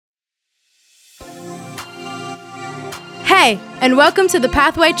Hey, and welcome to the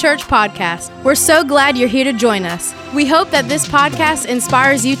Pathway Church podcast. We're so glad you're here to join us. We hope that this podcast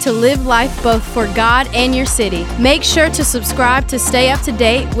inspires you to live life both for God and your city. Make sure to subscribe to stay up to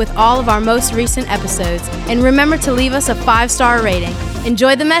date with all of our most recent episodes. And remember to leave us a 5-star rating.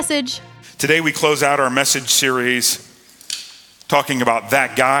 Enjoy the message. Today we close out our message series talking about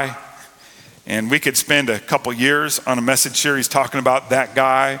that guy. And we could spend a couple years on a message series talking about that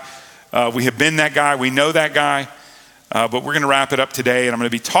guy. We have been that guy. We know that guy. But we're going to wrap it up today, and I'm going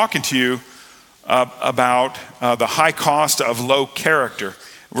to be talking to you about the high cost of low character.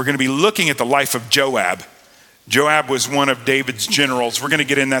 We're going to be looking at the life of Joab. Joab was one of David's generals. We're going to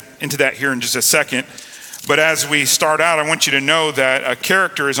get into that here in just a second. But as we start out, I want you to know that a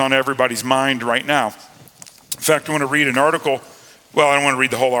character is on everybody's mind right now. In fact, I want to read an article. Well, I don't want to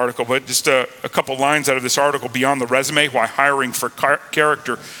read the whole article, but just a couple lines out of this article, Beyond the Resume, Why Hiring for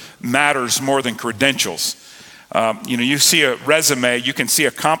Character Matters More Than Credentials. You see a resume, you can see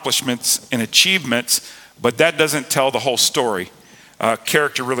accomplishments and achievements, but that doesn't tell the whole story.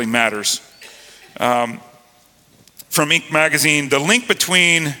 Character really matters. From Inc. magazine, the link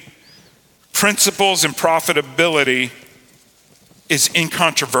between principles and profitability is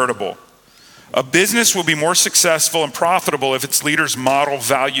incontrovertible. A business will be more successful and profitable if its leaders model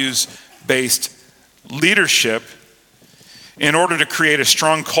values-based leadership in order to create a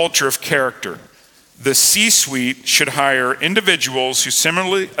strong culture of character. The C-suite should hire individuals who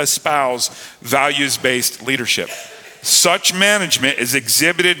similarly espouse values-based leadership. Such management is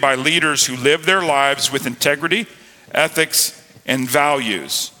exhibited by leaders who live their lives with integrity, ethics, and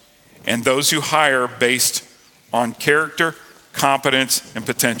values, and those who hire based on character, competence, and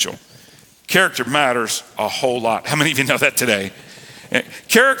potential. Character matters a whole lot. How many of you know that today?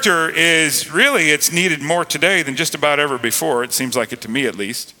 Character is really, it's needed more today than just about ever before. It seems like it to me at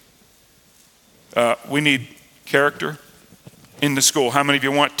least. We need character in the school. How many of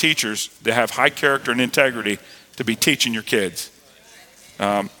you want teachers to have high character and integrity to be teaching your kids?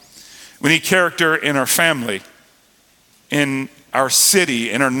 We need character in our family, in our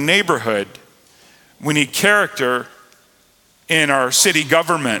city, in our neighborhood. We need character in our city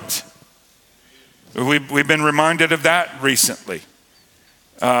government. We've been reminded of that recently.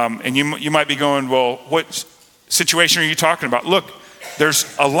 And you might be going, well, what situation are you talking about? Look,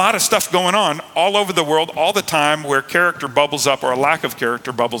 there's a lot of stuff going on all over the world all the time where character bubbles up or a lack of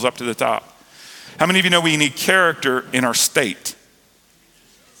character bubbles up to the top. How many of you know we need character in our state?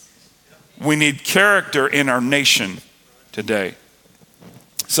 We need character in our nation today.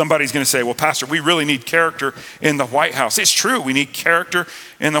 Somebody's going to say, well, Pastor, we really need character in the White House. It's true, we need character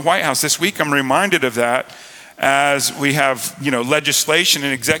in the White House. This week I'm reminded of that as we have, legislation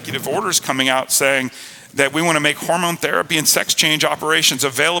and executive orders coming out saying that we want to make hormone therapy and sex change operations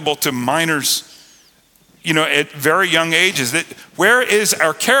available to minors, at very young ages. Where is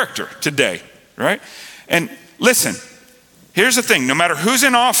our character today, right? And listen, here's the thing. No matter who's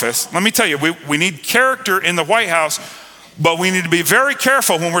in office, let me tell you, we need character in the White House, but we need to be very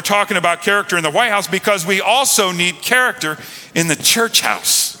careful when we're talking about character in the White House because we also need character in the church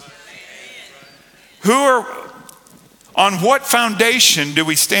house. On what foundation do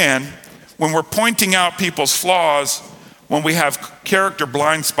we stand when we're pointing out people's flaws, when we have character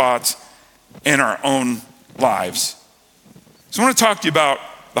blind spots in our own lives? So I want to talk to you about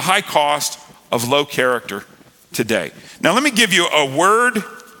the high cost of low character today. Now let me give you a word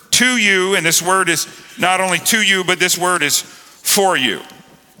to you, and this word is not only to you, but this word is for you.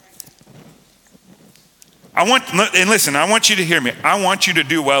 I want you to hear me. I want you to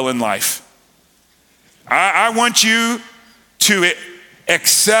do well in life. I want you to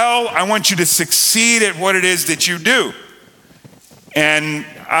excel. I want you to succeed at what it is that you do. And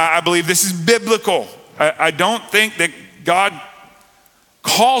I believe this is biblical. I don't think that God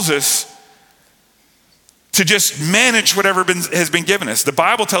calls us to just manage whatever has been given us. The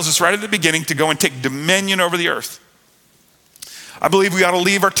Bible tells us right at the beginning to go and take dominion over the earth. I believe we ought to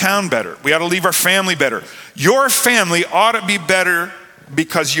leave our town better. We ought to leave our family better. Your family ought to be better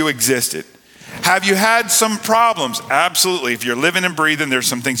because you existed. Have you had some problems? Absolutely. If you're living and breathing, there's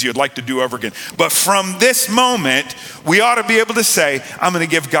some things you'd like to do over again. But from this moment, we ought to be able to say, I'm going to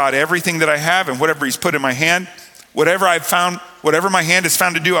give God everything that I have and whatever he's put in my hand, whatever my hand has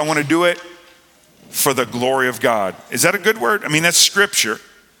found to do, I want to do it for the glory of God. Is that a good word? I mean, that's scripture.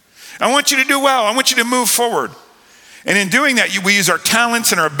 I want you to do well. I want you to move forward. And in doing that, we use our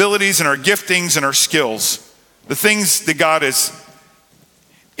talents and our abilities and our giftings and our skills, the things that God has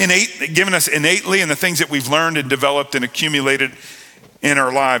given us innately and the things that we've learned and developed and accumulated in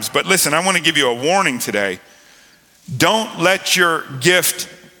our lives. But listen, I want to give you a warning today. Don't let your gift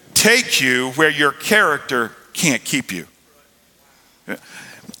take you where your character can't keep you.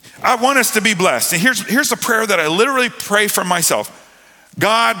 I want us to be blessed. And here's the prayer that I literally pray for myself.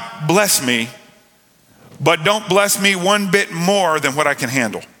 God, bless me, but don't bless me one bit more than what I can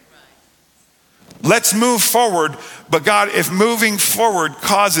handle. Let's move forward, but God, if moving forward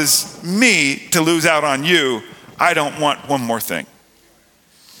causes me to lose out on you, I don't want one more thing.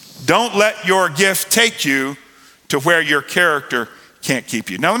 Don't let your gift take you to where your character can't keep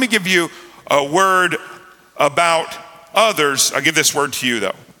you. Now let me give you a word about others. I'll give this word to you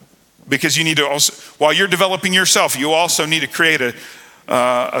though, because you need to also, while you're developing yourself, you also need to create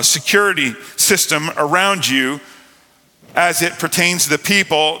a security system around you as it pertains to the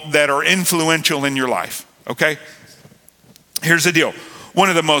people that are influential in your life, okay? Here's the deal. One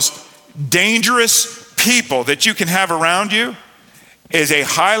of the most dangerous people that you can have around you is a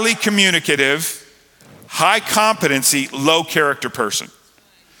highly communicative, high competency, low character person.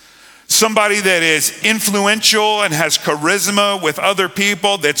 Somebody that is influential and has charisma with other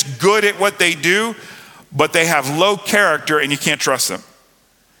people, that's good at what they do, but they have low character and you can't trust them.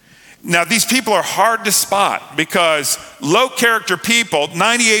 Now, these people are hard to spot because low character people,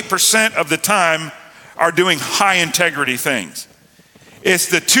 98% of the time, are doing high integrity things. It's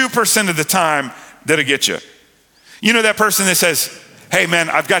the 2% of the time that'll get you. You know that person that says, hey man,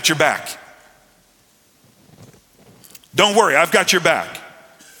 I've got your back. Don't worry, I've got your back.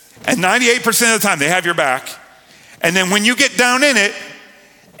 And 98% of the time they have your back. And then when you get down in it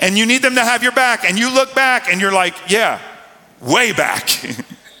and you need them to have your back and you look back and you're like, yeah, way back.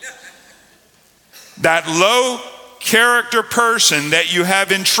 That low character person that you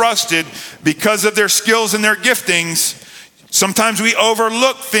have entrusted because of their skills and their giftings, sometimes we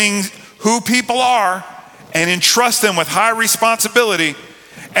overlook things, who people are, and entrust them with high responsibility,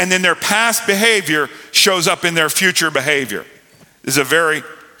 and then their past behavior shows up in their future behavior. This is a very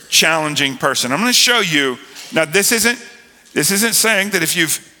challenging person. I'm going to show you, now this isn't saying that if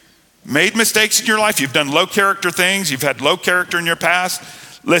you've made mistakes in your life, you've done low character things, you've had low character in your past,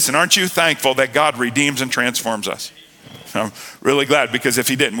 listen, aren't you thankful that God redeems and transforms us? I'm really glad, because if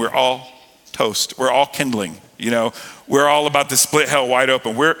he didn't, we're all toast. We're all kindling, we're all about to split hell wide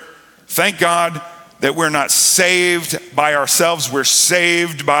open. Thank God that we're not saved by ourselves. We're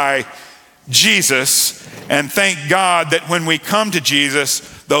saved by Jesus. And thank God that when we come to Jesus,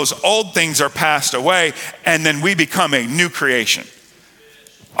 those old things are passed away and then we become a new creation.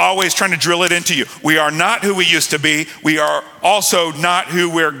 Always trying to drill it into you. We are not who we used to be. We are also not who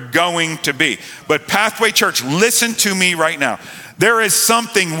we're going to be. But Pathway Church, listen to me right now. There is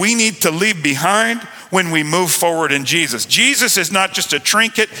something we need to leave behind when we move forward in Jesus. Jesus is not just a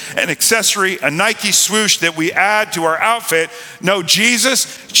trinket, an accessory, a Nike swoosh that we add to our outfit. No,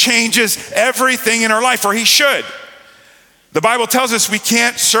 Jesus changes everything in our life, or he should. The Bible tells us we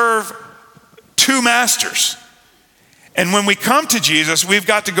can't serve two masters. And when we come to Jesus, we've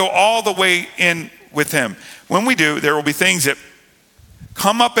got to go all the way in with him. When we do, there will be things that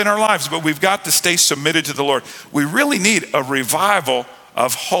come up in our lives, but we've got to stay submitted to the Lord. We really need a revival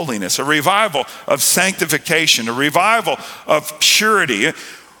of holiness, a revival of sanctification, a revival of purity,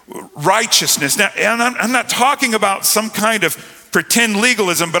 righteousness. Now, and I'm not talking about some kind of pretend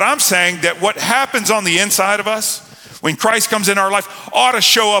legalism, but I'm saying that what happens on the inside of us when Christ comes in our life ought to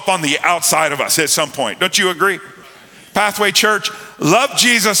show up on the outside of us at some point. Don't you agree? Pathway Church, love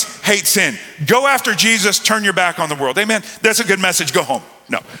Jesus, hate sin. Go after Jesus, turn your back on the world. Amen. That's a good message. Go home.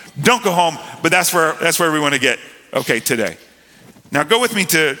 No, don't go home, but that's where we want to get, okay, today. Now go with me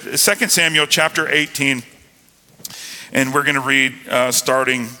to 2 Samuel chapter 18, and we're going to read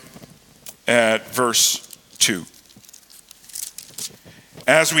starting at verse 2.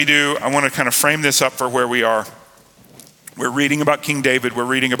 As we do, I want to kind of frame this up for where we are. We're reading about King David. We're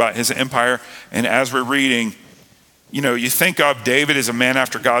reading about his empire, and as we're reading, you think of David as a man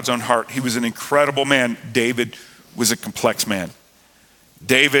after God's own heart. He was an incredible man. David was a complex man.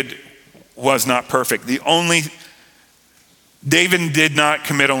 David was not perfect. David did not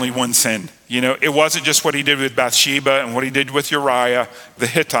commit only one sin. It wasn't just what he did with Bathsheba and what he did with Uriah, the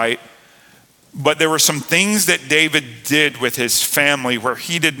Hittite, but there were some things that David did with his family where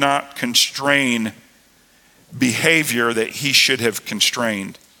he did not constrain behavior that he should have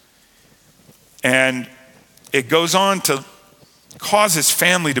constrained. And it goes on to cause his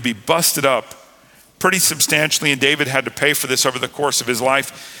family to be busted up pretty substantially, and David had to pay for this over the course of his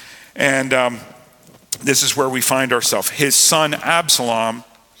life. And this is where we find ourselves. His son Absalom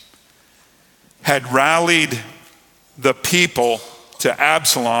had rallied the people to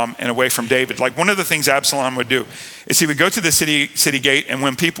Absalom and away from David. Like, one of the things Absalom would do is he would go to the city gate, and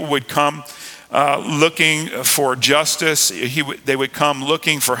when people would come looking for justice, they would come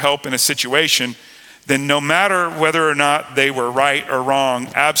looking for help in a situation, then no matter whether or not they were right or wrong,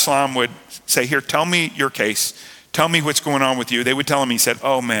 Absalom would say, here, tell me your case. Tell me what's going on with you. They would tell him, he said,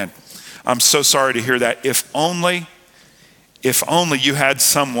 oh man, I'm so sorry to hear that. If only you had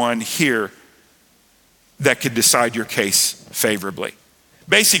someone here that could decide your case favorably.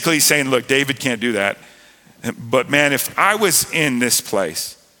 Basically saying, look, David can't do that. But man, if I was in this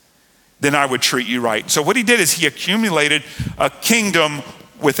place, then I would treat you right. So what he did is he accumulated a kingdom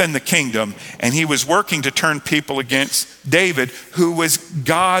within the kingdom, and he was working to turn people against David, who was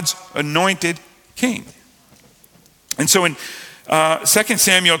God's anointed king. And so in 2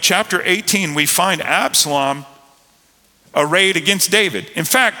 Samuel chapter 18, we find Absalom arrayed against David. In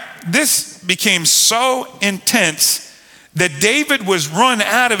fact, this became so intense that David was run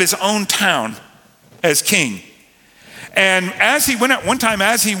out of his own town as king. And as he went out, one time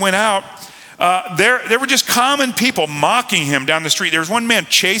as he went out, there were just common people mocking him down the street. There was one man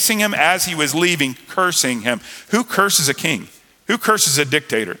chasing him as he was leaving, cursing him. Who curses a king? Who curses a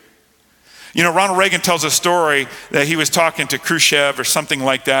dictator? You know, Ronald Reagan tells a story that he was talking to Khrushchev or something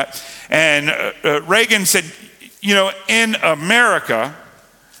like that. And Reagan said, you know, in America,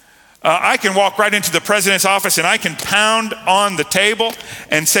 I can walk right into the president's office and I can pound on the table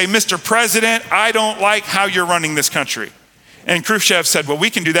and say, Mr. President, I don't like how you're running this country. And Khrushchev said, well, we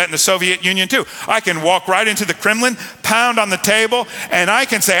can do that in the Soviet Union too. I can walk right into the Kremlin, pound on the table, and I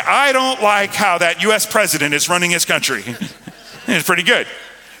can say, I don't like how that US president is running his country. It's pretty good.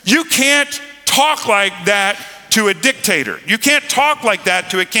 You can't talk like that to a dictator. You can't talk like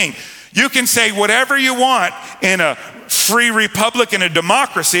that to a king. You can say whatever you want in a free republic and a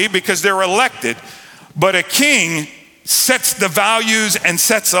democracy because they're elected, but a king sets the values and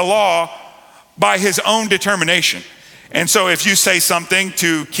sets a law by his own determination. And so if you say something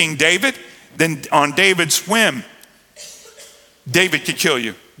to King David, then on David's whim, David could kill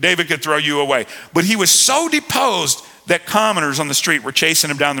you. David could throw you away. But he was so deposed that commoners on the street were chasing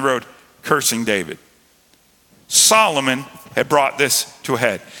him down the road, cursing David. Solomon had brought this to a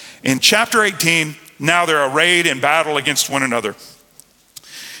head. In chapter 18, now they're arrayed in battle against one another.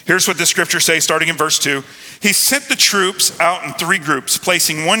 Here's what the scriptures say, starting in verse 2. He sent the troops out in 3 groups,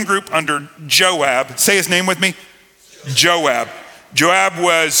 placing one group under Joab. Say his name with me. Joab. Joab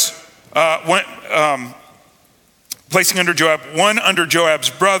was placing under Joab, one under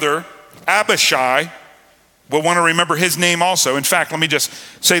Joab's brother, Abishai. We'll want to remember his name also. In fact, let me just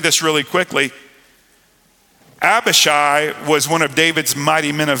say this really quickly. Abishai was one of David's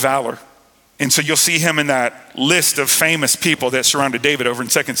mighty men of valor. And so you'll see him in that list of famous people that surrounded David over in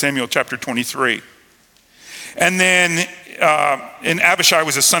 2 Samuel chapter 23. And then, and Abishai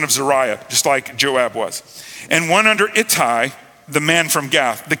was a son of Zeruiah, just like Joab was. And one under Ittai, the man from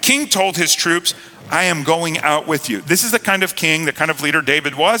Gath. The king told his troops, I am going out with you. This is the kind of king, the kind of leader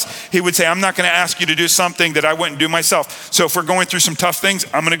David was. He would say, I'm not going to ask you to do something that I wouldn't do myself. So if we're going through some tough things,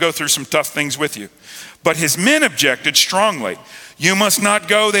 I'm going to go through some tough things with you. But his men objected strongly. You must not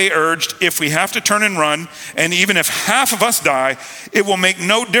go, they urged. If we have to turn and run, and even if half of us die, it will make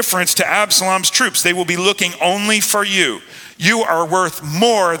no difference to Absalom's troops. They will be looking only for you. You are worth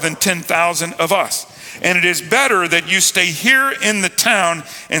more than 10,000 of us. And it is better that you stay here in the town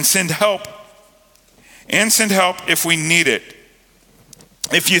and send help. And send help if we need it.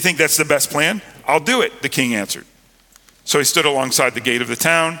 If you think that's the best plan, I'll do it, the king answered. So he stood alongside the gate of the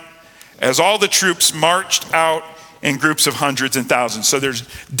town as all the troops marched out in groups of hundreds and thousands. So there's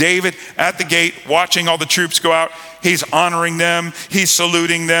David at the gate watching all the troops go out. He's honoring them. He's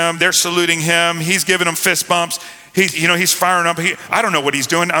saluting them. They're saluting him. He's giving them fist bumps. He's firing up. I don't know what he's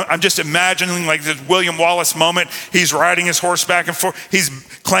doing. I'm just imagining like this William Wallace moment. He's riding his horse back and forth. He's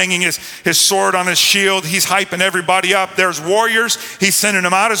clanging his sword on his shield. He's hyping everybody up. There's warriors. He's sending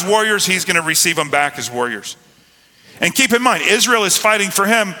them out as warriors. He's going to receive them back as warriors. And keep in mind, Israel is fighting for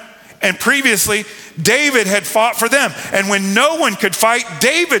him. And previously, David had fought for them. And when no one could fight,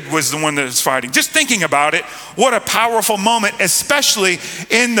 David was the one that was fighting. Just thinking about it, what a powerful moment, especially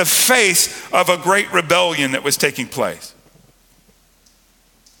in the face of a great rebellion that was taking place.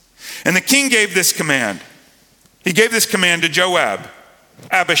 And the king gave this command. He gave this command to Joab,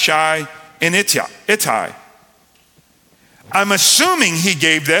 Abishai, and Ittai. I'm assuming he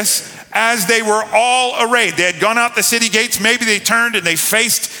gave this as they were all arrayed. They had gone out the city gates. Maybe they turned and they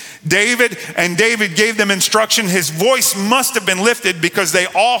faced David, and David gave them instruction. His voice must have been lifted because they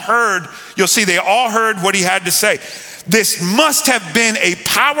all heard, you'll see they all heard what he had to say. This must have been a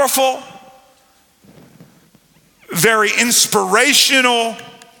powerful, very inspirational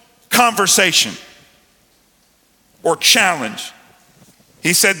conversation or challenge.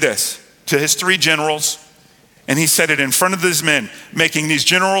 He said this to his 3 generals And he said it in front of his men, making these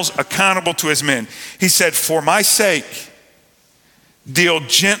generals accountable to his men. He said, for my sake, deal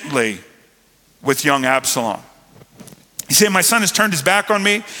gently with young Absalom. He said, my son has turned his back on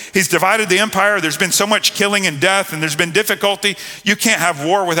me. He's divided the empire. There's been so much killing and death, and there's been difficulty. You can't have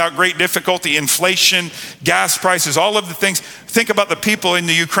war without great difficulty, inflation, gas prices, all of the things. Think about the people in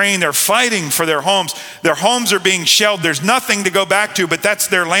the Ukraine. They're fighting for their homes. Their homes are being shelled. There's nothing to go back to, but that's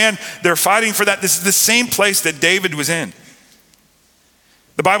their land. They're fighting for that. This is the same place that David was in.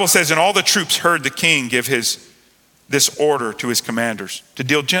 The Bible says, and all the troops heard the king give this order to his commanders to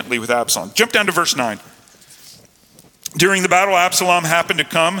deal gently with Absalom. Jump down to verse 9. During the battle, Absalom happened to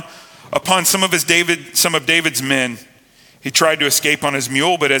come upon some of David's men. He tried to escape on his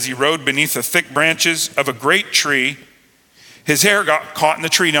mule, but as he rode beneath the thick branches of a great tree, his hair got caught in the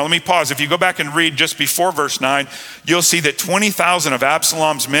tree. Now let me pause. If you go back and read just before verse 9, you'll see that 20,000 of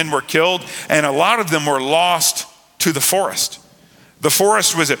Absalom's men were killed, and a lot of them were lost to the forest. The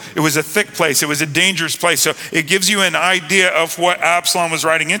forest was a thick place. It was a dangerous place. So it gives you an idea of what Absalom was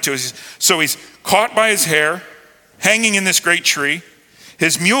riding into. So he's caught by his hair, hanging in this great tree.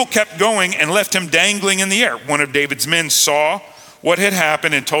 His mule kept going and left him dangling in the air. One of David's men saw what had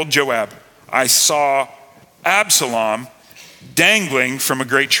happened and told Joab, I saw Absalom dangling from a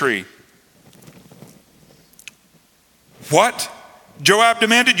great tree. What? Joab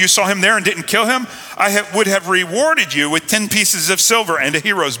demanded. You saw him there and didn't kill him? would have rewarded you with 10 pieces of silver and a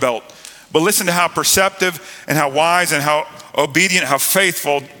hero's belt. But listen to how perceptive and how wise and how obedient, how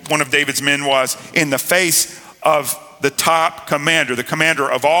faithful one of David's men was in the face of the top commander, the commander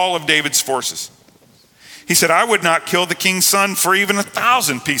of all of David's forces. He said, I would not kill the king's son for even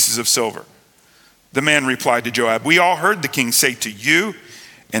 1,000 pieces of silver. The man replied to Joab, we all heard the king say to you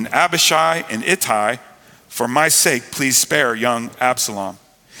and Abishai and Ittai, for my sake, please spare young Absalom.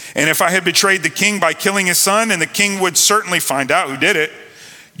 And if I had betrayed the king by killing his son, and the king would certainly find out who did it,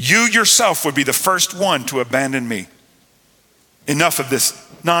 you yourself would be the first one to abandon me. Enough of this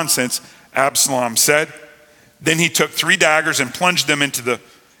nonsense, Absalom said. Then he took 3 daggers and plunged them into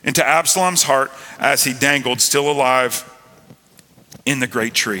Absalom's heart as he dangled still alive in the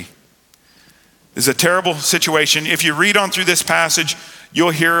great tree. This is a terrible situation. If you read on through this passage,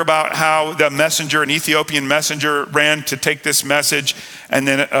 you'll hear about how the messenger, an Ethiopian messenger, ran to take this message. And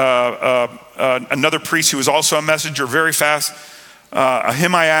then another priest who was also a messenger very fast,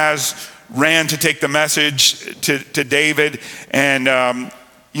 Ahimaaz, ran to take the message to David. And,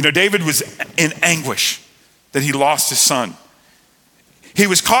 David was in anguish that he lost his son. He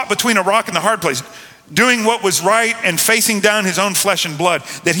was caught between a rock and the hard place, doing what was right and facing down his own flesh and blood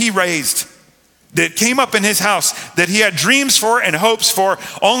that he raised, that came up in his house, that he had dreams for and hopes for,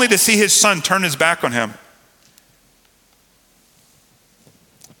 only to see his son turn his back on him.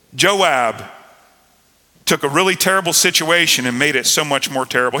 Joab took a really terrible situation and made it so much more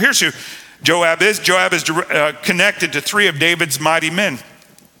terrible. Here's who Joab is. Joab is connected to 3 of David's mighty men.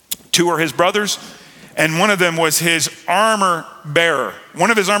 2 are his brothers, and one of them was his armor bearer. One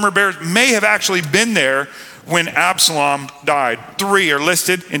of his armor bearers may have actually been there when Absalom died. 3 are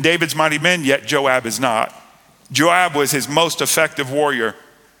listed in David's mighty men, yet Joab is not. Joab was his most effective warrior,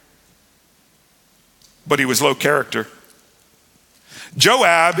 but he was low character.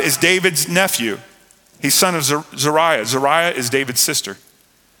 Joab is David's nephew. He's son of Zeruiah. Zeruiah is David's sister.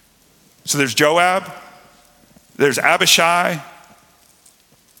 So there's Joab, there's Abishai.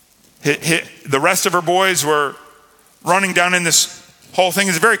 The rest of her boys were running down in this whole thing.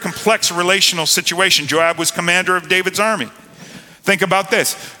 It's a very complex relational situation. Joab was commander of David's army. Think about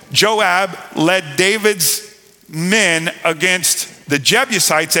this. Joab led David's men against the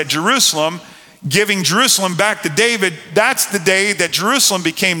Jebusites at Jerusalem, giving Jerusalem back to David. That's the day that Jerusalem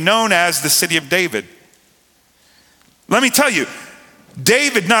became known as the city of David. Let me tell you,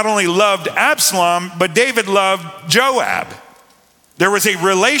 David not only loved Absalom, but David loved Joab. There was a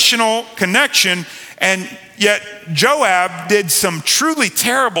relational connection, and yet Joab did some truly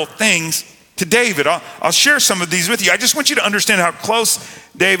terrible things to David. I'll share some of these with you. I just want you to understand how close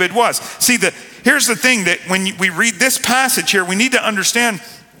David was. See, here's the thing, that when we read this passage here, we need to understand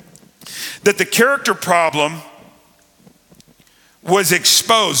that the character problem was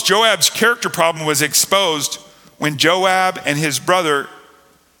exposed. Joab's character problem was exposed when Joab and his brother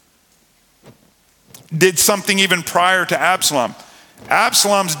did something even prior to Absalom.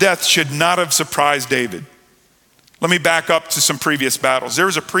 Absalom's death should not have surprised David. Let me back up to some previous battles. There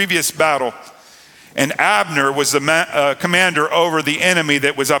was a previous battle, and Abner was the commander over the enemy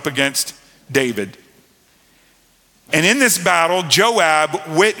that was up against David. And in this battle,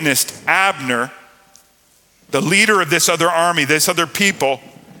 Joab witnessed Abner, the leader of this other army, this other people,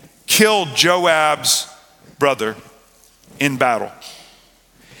 killed Joab's brother in battle.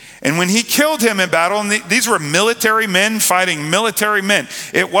 And when he killed him in battle, and these were military men fighting military men.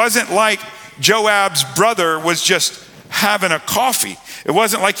 It wasn't like Joab's brother was just having a coffee. It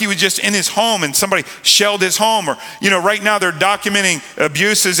wasn't like he was just in his home and somebody shelled his home. Or, right now they're documenting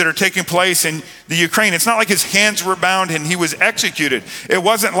abuses that are taking place in the Ukraine. It's not like his hands were bound and he was executed. It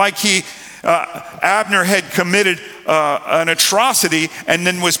wasn't like Abner had committed an atrocity and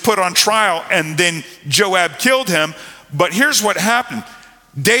then was put on trial and then Joab killed him. But here's what happened.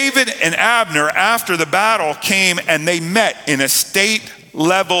 David and Abner, after the battle, came and they met in a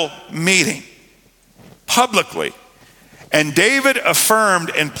state-level meeting publicly. And David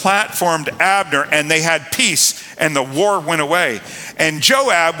affirmed and platformed Abner, and they had peace, and the war went away. And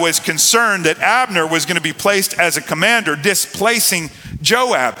Joab was concerned that Abner was going to be placed as a commander, displacing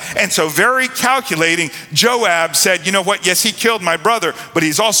Joab. And so very calculating, Joab said, you know what, yes, he killed my brother, but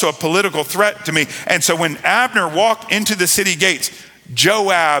he's also a political threat to me. And so when Abner walked into the city gates,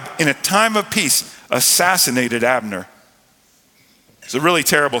 Joab, in a time of peace, assassinated Abner. It's a really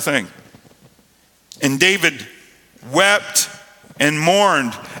terrible thing. And David wept and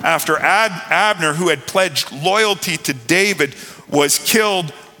mourned after Abner, who had pledged loyalty to David, was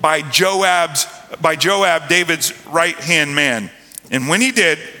killed by Joab, David's right-hand man. And when he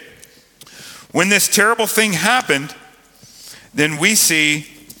did, when this terrible thing happened, then we see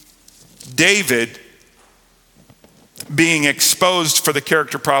David being exposed for the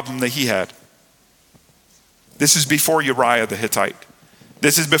character problem that he had. This is before Uriah the Hittite.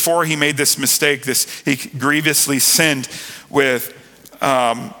 This is before he made this mistake. He grievously sinned with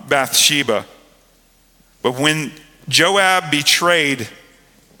Bathsheba. But when Joab betrayed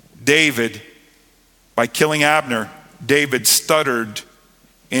David by killing Abner, David stuttered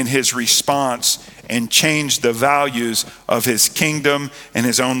in his response and changed the values of his kingdom and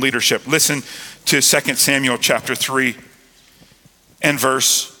his own leadership. Listen to 2 Samuel chapter 3 and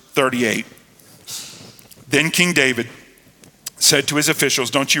verse 38. Then King David said to his officials,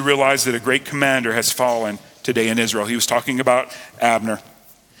 don't you realize that a great commander has fallen today in Israel? He was talking about Abner.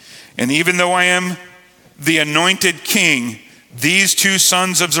 And even though I am the anointed king, these two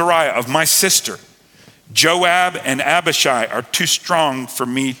sons of Zeruiah, of my sister, Joab and Abishai, are too strong for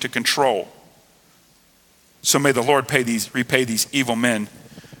me to control. So may the Lord repay these evil men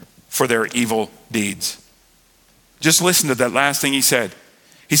for their evil deeds. Just listen to that last thing he said.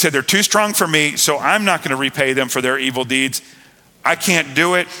 He said, they're too strong for me, so I'm not going to repay them for their evil deeds. I can't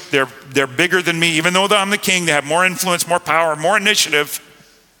do it. They're bigger than me. Even though I'm the king, they have more influence, more power, more initiative.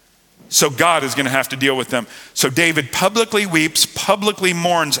 So God is going to have to deal with them. So David publicly weeps, publicly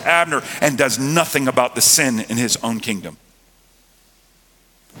mourns Abner, and does nothing about the sin in his own kingdom.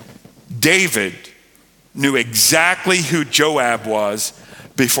 David knew exactly who Joab was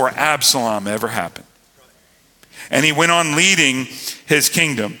before Absalom ever happened. And he went on leading his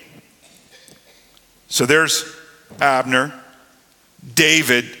kingdom. So there's Abner,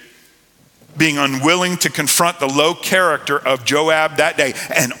 David being unwilling to confront the low character of Joab that day.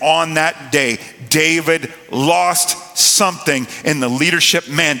 And on that day, David lost something in the leadership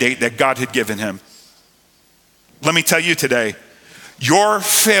mandate that God had given him. Let me tell you today, your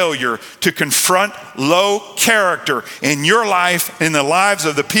failure to confront low character in your life, in the lives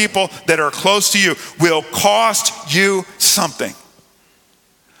of the people that are close to you, will cost you something.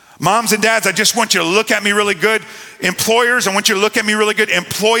 Moms and dads, I just want you to look at me really good. Employers, I want you to look at me really good.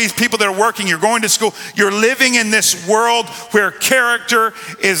 Employees, people that are working, you're going to school. You're living in this world where character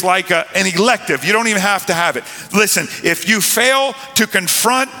is like an elective. You don't even have to have it. Listen, if you fail to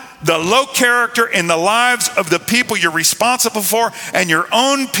confront the low character in the lives of the people you're responsible for and your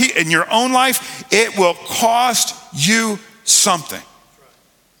own life, it will cost you something.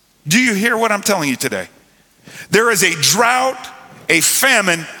 Do you hear what I'm telling you today? There is a drought, a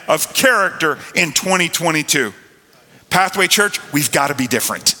famine of character in 2022. Pathway Church, we've got to be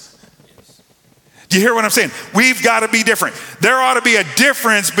different. Do you hear what I'm saying? We've got to be different. There ought to be a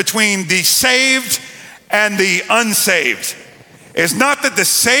difference between the saved and the unsaved. It's not that the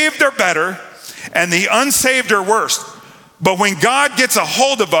saved are better and the unsaved are worse, but when God gets a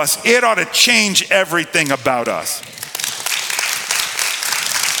hold of us, it ought to change everything about us.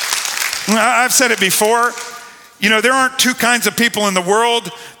 I've said it before. There aren't two kinds of people in the world,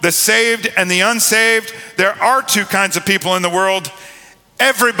 the saved and the unsaved. There are two kinds of people in the world,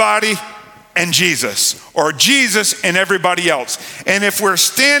 everybody and Jesus, or Jesus and everybody else. And if we're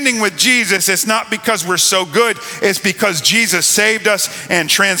standing with Jesus, it's not because we're so good, it's because Jesus saved us and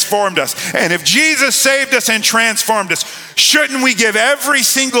transformed us. And if Jesus saved us and transformed us, shouldn't we give every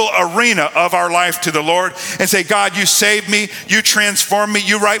single arena of our life to the Lord and say, God, you saved me, you transformed me,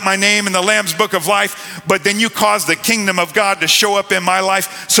 you write my name in the Lamb's book of life, but then you cause the kingdom of God to show up in my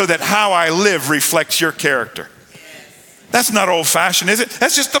life so that how I live reflects your character. That's not old-fashioned, is it?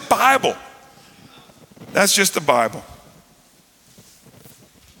 That's just the Bible. That's just the Bible.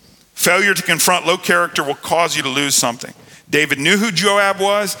 Failure to confront low character will cause you to lose something. David knew who Joab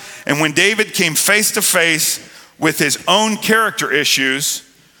was, and when David came face to face with his own character issues,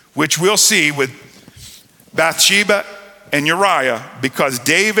 which we'll see with Bathsheba and Uriah, because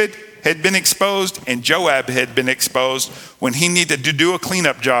David had been exposed and Joab had been exposed, when he needed to do a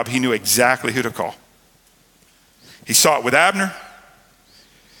cleanup job, he knew exactly who to call. He saw it with Abner.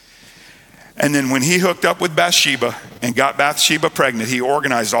 And then when he hooked up with Bathsheba and got Bathsheba pregnant, he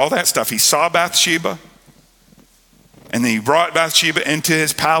organized all that stuff. He saw Bathsheba, and then he brought Bathsheba into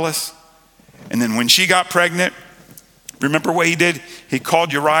his palace. And then when she got pregnant, remember what he did? He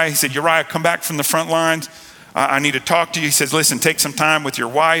called Uriah. He said, Uriah, come back from the front lines. I need to talk to you. He says, listen, take some time with your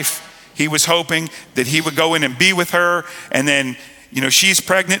wife. He was hoping that he would go in and be with her, and then she's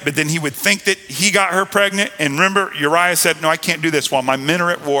pregnant, but then he would think that he got her pregnant. And remember, Uriah said, no, I can't do this while my men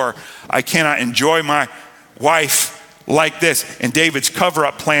are at war. I cannot enjoy my wife like this. And David's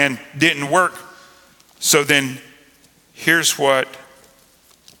cover-up plan didn't work. So then here's what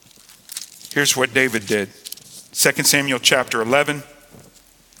David did. 2 Samuel chapter 11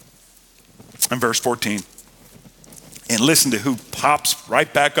 and verse 14. And listen to who pops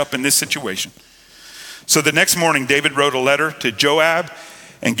right back up in this situation. So the next morning, David wrote a letter to Joab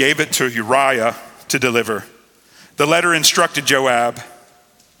and gave it to Uriah to deliver. The letter instructed Joab,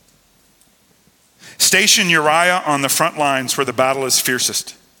 station Uriah on the front lines where the battle is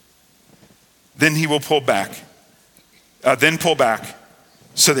fiercest. Then he will pull back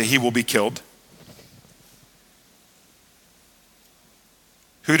so that he will be killed.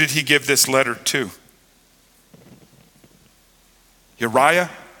 Who did he give this letter to? Uriah.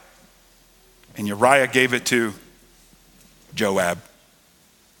 And Uriah gave it to Joab.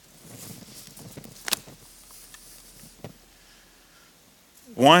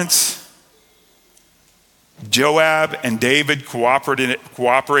 Once Joab and David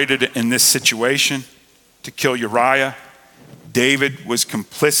cooperated in this situation to kill Uriah, David was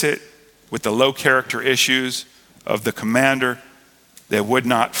complicit with the low character issues of the commander that would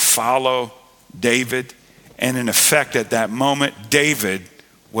not follow David. And in effect, at that moment, David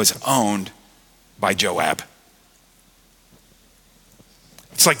was owned by Joab.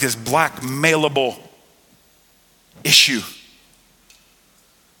 It's like this blackmailable issue.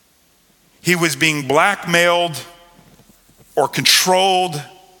 He was being blackmailed or controlled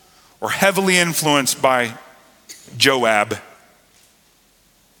or heavily influenced by Joab.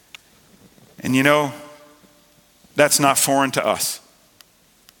 And that's not foreign to us.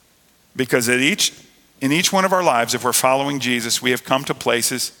 Because in each one of our lives, if we're following Jesus, we have come to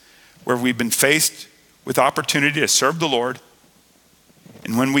places where we've been faced with opportunity to serve the Lord.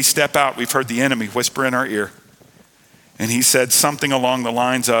 And when we step out, we've heard the enemy whisper in our ear. And he said something along the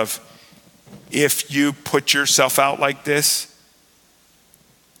lines of, if you put yourself out like this,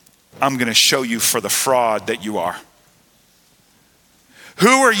 I'm going to show you for the fraud that you are. Who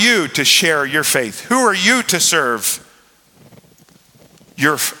are you to share your faith? Who are you to serve?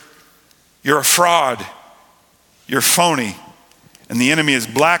 You're a fraud. You're phony. And the enemy is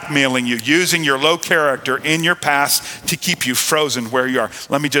blackmailing you, using your low character in your past to keep you frozen where you are.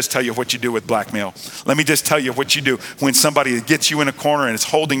 Let me just tell you what you do with blackmail. Let me just tell you what you do when somebody gets you in a corner and is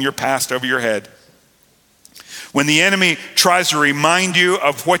holding your past over your head. When the enemy tries to remind you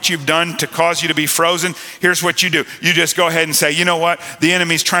of what you've done to cause you to be frozen, here's what you do. You just go ahead and say, you know what? The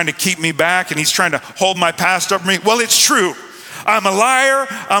enemy's trying to keep me back and he's trying to hold my past over me. Well, it's true. I'm a liar,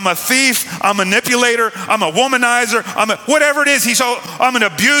 I'm a thief, I'm a manipulator, I'm a womanizer, whatever it is. I'm an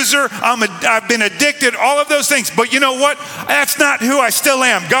abuser, I've been addicted, all of those things. But you know what? That's not who I still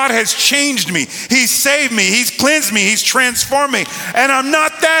am. God has changed me. He's saved me. He's cleansed me. He's transformed me. And I'm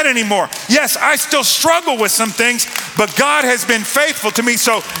not that anymore. Yes, I still struggle with some things, but God has been faithful to me.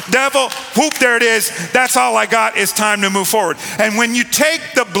 So devil, whoop, there it is. That's all I got. It's time to move forward. And when you take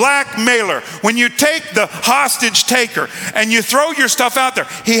the blackmailer, when you take the hostage taker and you throw your stuff out there,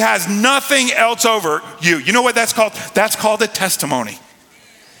 he has nothing else over you. You know what that's called? That's called a testimony.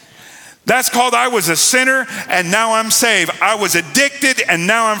 That's called I was a sinner and now I'm saved. I was addicted and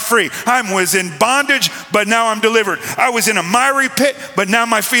now I'm free. I was in bondage, but now I'm delivered. I was in a miry pit, but now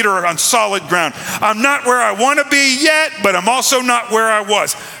my feet are on solid ground. I'm not where I want to be yet, but I'm also not where I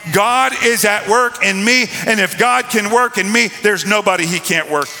was. God is at work in me, and if God can work in me, there's nobody he can't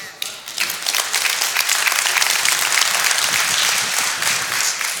work.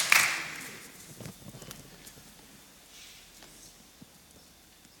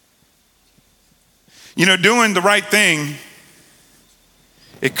 You know, doing the right thing,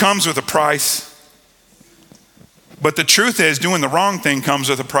 it comes with a price. But the truth is, doing the wrong thing comes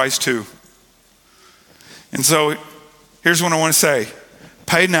with a price too. And so, here's what I want to say.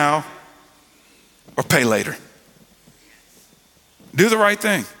 Pay now or pay later. Do the right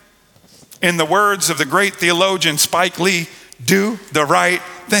thing. In the words of the great theologian Spike Lee, do the right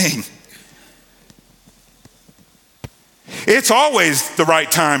thing. It's always the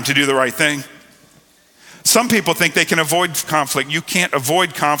right time to do the right thing. Some people think they can avoid conflict. You can't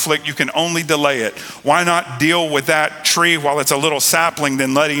avoid conflict. You can only delay it. Why not deal with that tree while it's a little sapling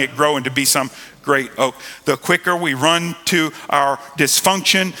than letting it grow into be some great oak? The quicker we run to our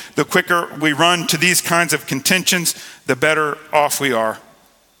dysfunction, the quicker we run to these kinds of contentions, the better off we are.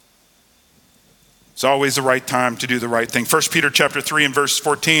 It's always the right time to do the right thing. 1 Peter chapter 3 and verse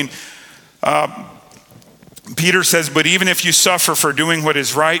 14, Peter says, but even if you suffer for doing what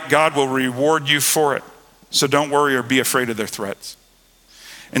is right, God will reward you for it. So don't worry or be afraid of their threats.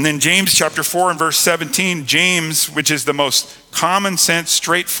 And then James chapter 4 and verse 17, James, which is the most common sense,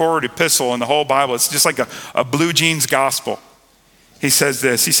 straightforward epistle in the whole Bible. It's just like a blue jeans gospel. He says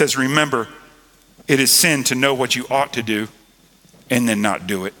this, he says, remember, it is sin to know what you ought to do and then not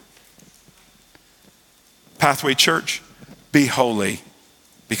do it. Pathway Church, be holy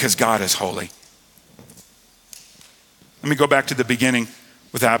because God is holy. Let me go back to the beginning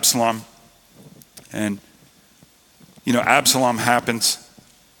with Absalom. And you know, Absalom happens.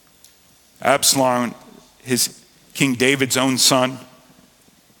 Absalom, his King David's own son,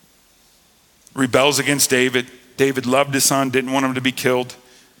 rebels against David. David loved his son, didn't want him to be killed.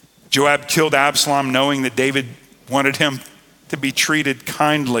 Joab killed Absalom knowing that David wanted him to be treated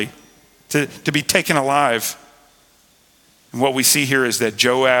kindly, to be taken alive. And what we see here is that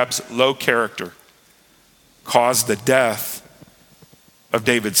Joab's low character caused the death of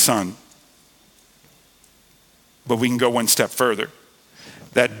David's son. But we can go one step further.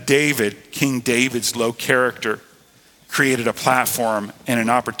 That David, King David's low character, created a platform and an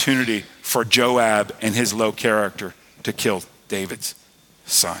opportunity for Joab and his low character to kill David's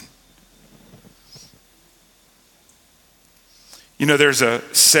son. You know, there's a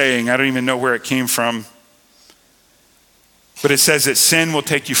saying, I don't even know where it came from, but it says that sin will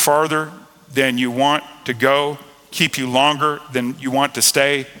take you farther than you want to go, keep you longer than you want to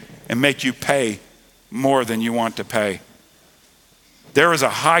stay, and make you pay more than you want to pay. There is a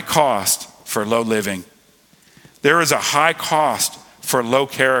high cost for low living. There is a high cost for low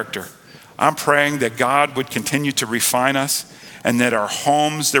character. I'm praying that God would continue to refine us and that our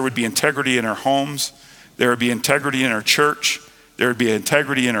homes, there would be integrity in our homes, there would be integrity in our church, there would be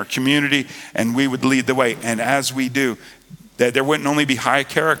integrity in our community, and we would lead the way. And as we do, that there wouldn't only be high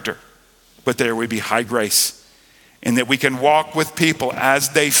character, but there would be high grace. And that we can walk with people as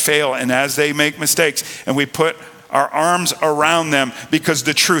they fail and as they make mistakes, and we put our arms around them, because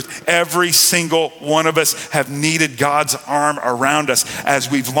the truth, every single one of us have needed God's arm around us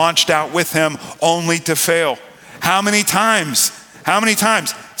as we've launched out with him only to fail. How many times? 70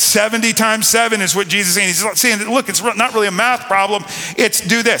 times 7 is what Jesus is saying. He's saying, look, it's not really a math problem. It's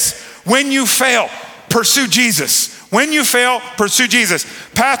do this. When you fail, pursue Jesus. When you fail, pursue Jesus.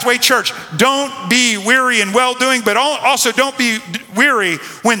 Pathway Church, don't be weary in well-doing, but also don't be weary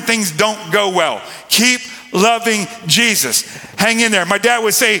when things don't go well. Keep loving Jesus. Hang in there. My dad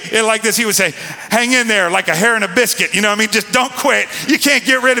would say it like this. He would say, hang in there like a hair in a biscuit. You know what I mean? Just don't quit. You can't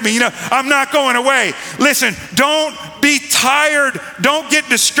get rid of me. You know, I'm not going away. Listen, don't be tired. Don't get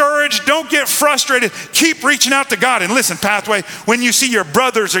discouraged. Don't get frustrated. Keep reaching out to God. And listen, Pathway, when you see your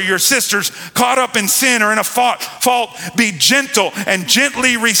brothers or your sisters caught up in sin or in a fault, be gentle and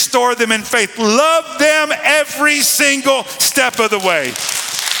gently restore them in faith. Love them every single step of the way.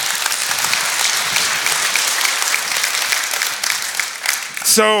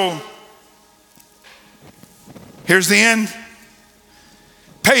 So, here's the end.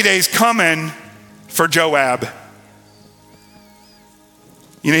 Payday's coming for Joab.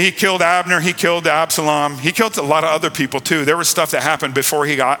 You know, he killed Abner, he killed Absalom, he killed a lot of other people too. There was stuff that happened before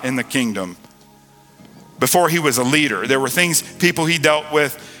he got in the kingdom, before he was a leader. There were things, people he dealt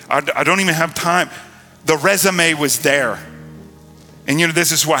with. I don't even have time. The resume was there. And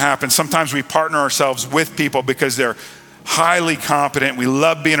this is what happens. Sometimes we partner ourselves with people because they're highly competent. We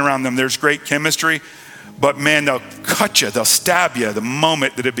love being around them. There's great chemistry. But man, they'll cut you, they'll stab you the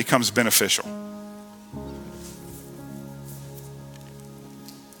moment that it becomes beneficial.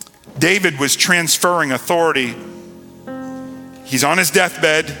 David was transferring authority. He's on his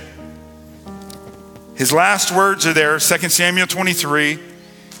deathbed. His last words are there, 2 Samuel 23.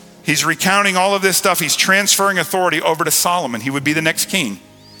 He's recounting all of this stuff. He's transferring authority over to Solomon. He would be the next king.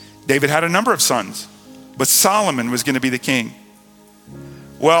 David had a number of sons, but Solomon was going to be the king.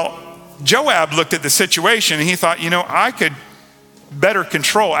 Well, Joab looked at the situation and he thought, I could better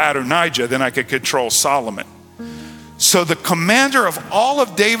control Adonijah than I could control Solomon. So the commander of all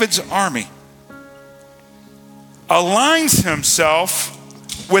of David's army aligns himself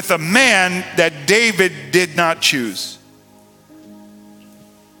with a man that David did not choose.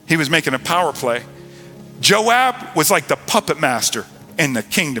 He was making a power play. Joab was like the puppet master in the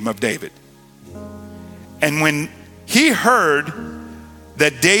kingdom of David. And when he heard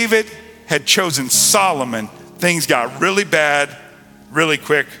that David had chosen Solomon, things got really bad, really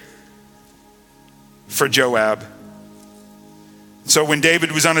quick for Joab. So when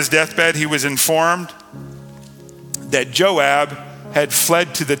David was on his deathbed, he was informed that Joab had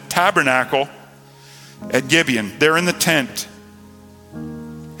fled to the tabernacle at Gibeon. They're in the tent.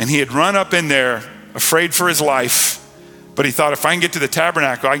 And he had run up in there, afraid for his life. But he thought, if I can get to the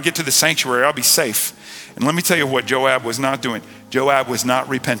tabernacle, I can get to the sanctuary, I'll be safe. And let me tell you what Joab was not doing. Joab was not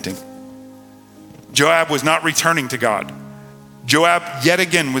repenting. Joab was not returning to God. Joab, yet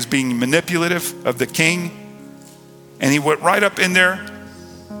again, was being manipulative of the king. And he went right up in there.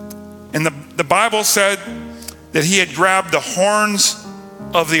 And the Bible said that he had grabbed the horns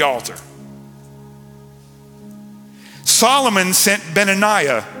of the altar. Solomon sent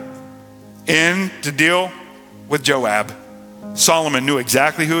Benaiah in to deal with Joab. Solomon knew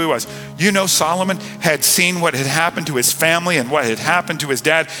exactly who he was. Solomon had seen what had happened to his family and what had happened to his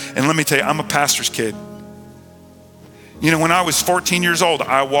dad. And let me tell you, I'm a pastor's kid. When I was 14 years old,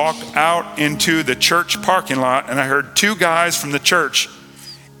 I walked out into the church parking lot and I heard two guys from the church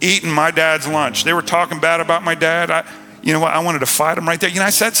eating my dad's lunch. They were talking bad about my dad. I wanted to fight them right there. I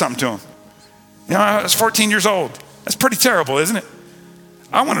said something to them. I was 14 years old. That's pretty terrible, isn't it?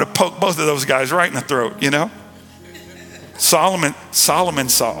 I wanted to poke both of those guys right in the throat, Solomon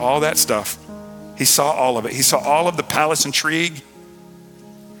saw all that stuff. He saw all of it. He saw all of the palace intrigue.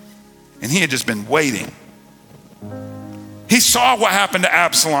 And he had just been waiting. He saw what happened to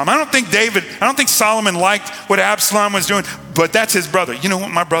Absalom. I don't think Solomon liked what Absalom was doing, but that's his brother. You know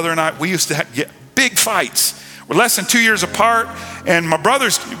what, my brother and I, we used to get big fights. We're less than 2 years apart, and my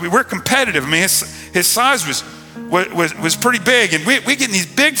brothers, we're competitive. I mean, his size was pretty big, and we get in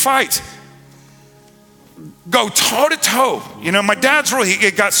these big fights. Go toe to toe. My dad's rule,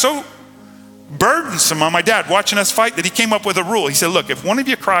 it got so burdensome on my dad watching us fight that he came up with a rule. He said, look, if one of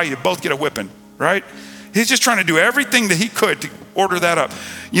you cry, you both get a whipping, right? He's just trying to do everything that he could to order that up.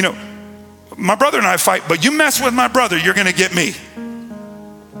 My brother and I fight, but you mess with my brother, you're going to get me.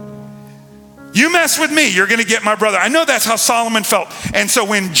 You mess with me, you're going to get my brother. I know that's how Solomon felt. And so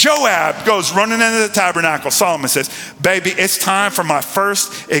when Joab goes running into the tabernacle, Solomon says, baby, it's time for my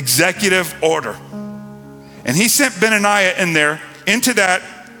first executive order. And he sent Benaiah in there into that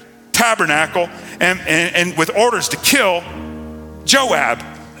tabernacle and with orders to kill Joab.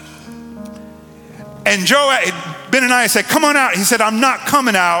 And Benaiah said, come on out. He said, I'm not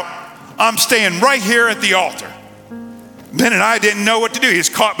coming out. I'm staying right here at the altar. Benaiah didn't know what to do. He was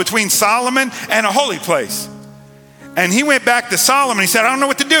caught between Solomon and a holy place. And he went back to Solomon. He said, I don't know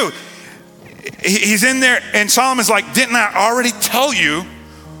what to do. He's in there, and Solomon's like, didn't I already tell you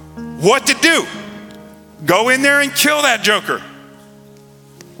what to do? Go in there and kill that joker.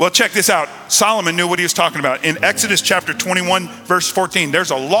 Well, check this out. Solomon knew what he was talking about. In Exodus chapter 21, verse 14, there's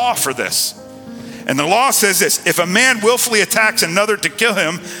a law for this. And the law says this: if a man willfully attacks another to kill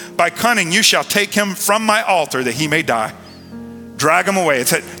him by cunning, you shall take him from my altar that he may die. Drag him away. It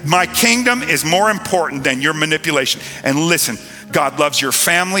said, my kingdom is more important than your manipulation. And listen, God loves your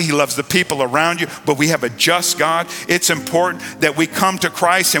family. He loves the people around you, but we have a just God. It's important that we come to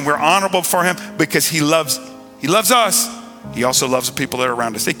Christ and we're honorable for him because he loves us. He also loves the people that are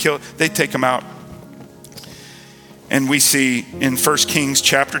around us. They take him out. And we see in 1 Kings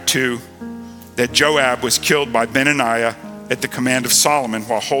chapter 2 that Joab was killed by Benaiah at the command of Solomon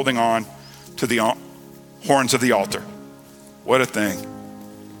while holding on to the horns of the altar. What a thing.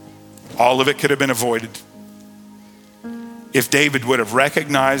 All of it could have been avoided. If David would have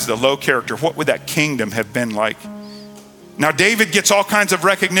recognized the low character, what would that kingdom have been like? Now, David gets all kinds of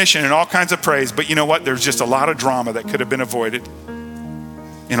recognition and all kinds of praise, but you know what? There's just a lot of drama that could have been avoided.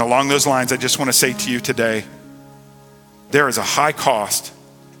 And along those lines, I just want to say to you today, there is a high cost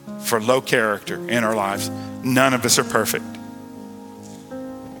for low character in our lives. None of us are perfect.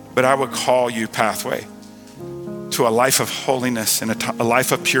 But I would call you, Pathway, to a life of holiness and a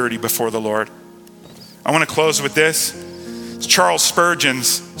life of purity before the Lord. I want to close with this. It's Charles Spurgeon's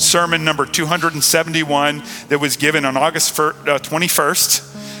sermon number 271 that was given on August 21st,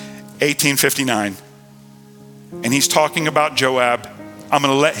 1859. And he's talking about Joab. I'm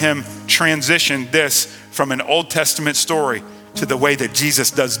going to let him transition this from an Old Testament story to the way that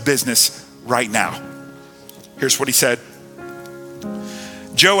Jesus does business right now. Here's what he said.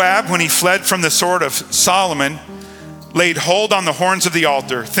 Joab, when he fled from the sword of Solomon, laid hold on the horns of the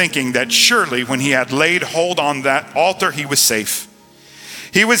altar, thinking that surely when he had laid hold on that altar, he was safe.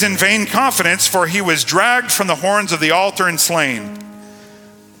 He was in vain confidence, for he was dragged from the horns of the altar and slain.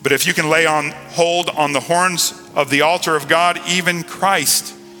 But if you can lay on hold on the horns of the altar of God, even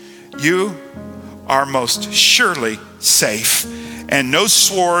Christ, you are most surely safe, and no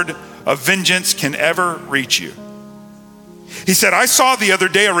sword of vengeance can ever reach you. He said, I saw the other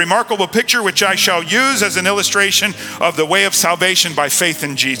day a remarkable picture which I shall use as an illustration of the way of salvation by faith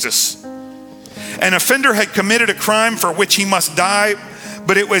in Jesus. An offender had committed a crime for which he must die,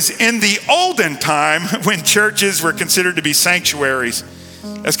 but it was in the olden time when churches were considered to be sanctuaries.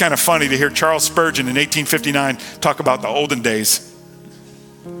 That's kind of funny to hear Charles Spurgeon in 1859 talk about the olden days.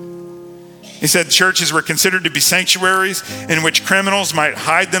 He said churches were considered to be sanctuaries in which criminals might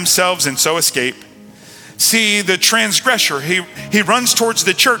hide themselves and so escape. See the transgressor, he runs towards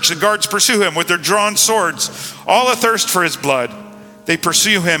the church. The guards pursue him with their drawn swords, all athirst for his blood. They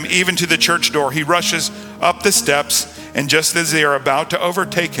pursue him even to the church door. He rushes up the steps, and just as they are about to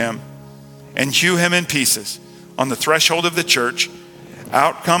overtake him and hew him in pieces on the threshold of the church,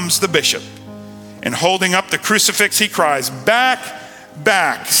 out comes the bishop, and holding up the crucifix, he cries, back,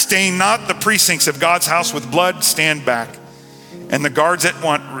 back, stain not the precincts of God's house with blood, stand back. And the guards at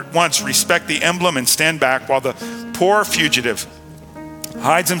once respect the emblem and stand back, while the poor fugitive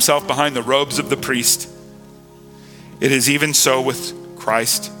hides himself behind the robes of the priest. It is even so with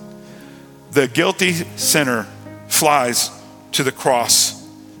Christ. The guilty sinner flies to the cross,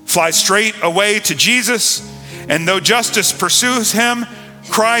 flies straight away to Jesus, and though justice pursues him,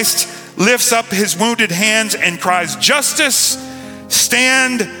 Christ lifts up his wounded hands and cries, justice,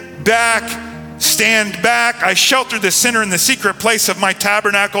 stand back. Stand back. I shelter the sinner in the secret place of my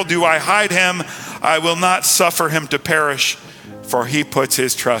tabernacle. Do I hide him? I will not suffer him to perish, for he puts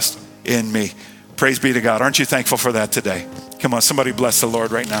his trust in me. Praise be to God. Aren't you thankful for that today? Come on, somebody bless the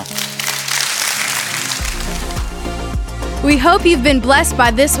Lord right now. We hope you've been blessed by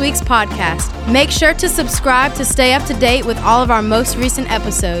this week's podcast. Make sure to subscribe to stay up to date with all of our most recent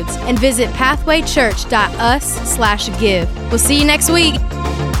episodes, and visit pathwaychurch.us/give. We'll see you next week.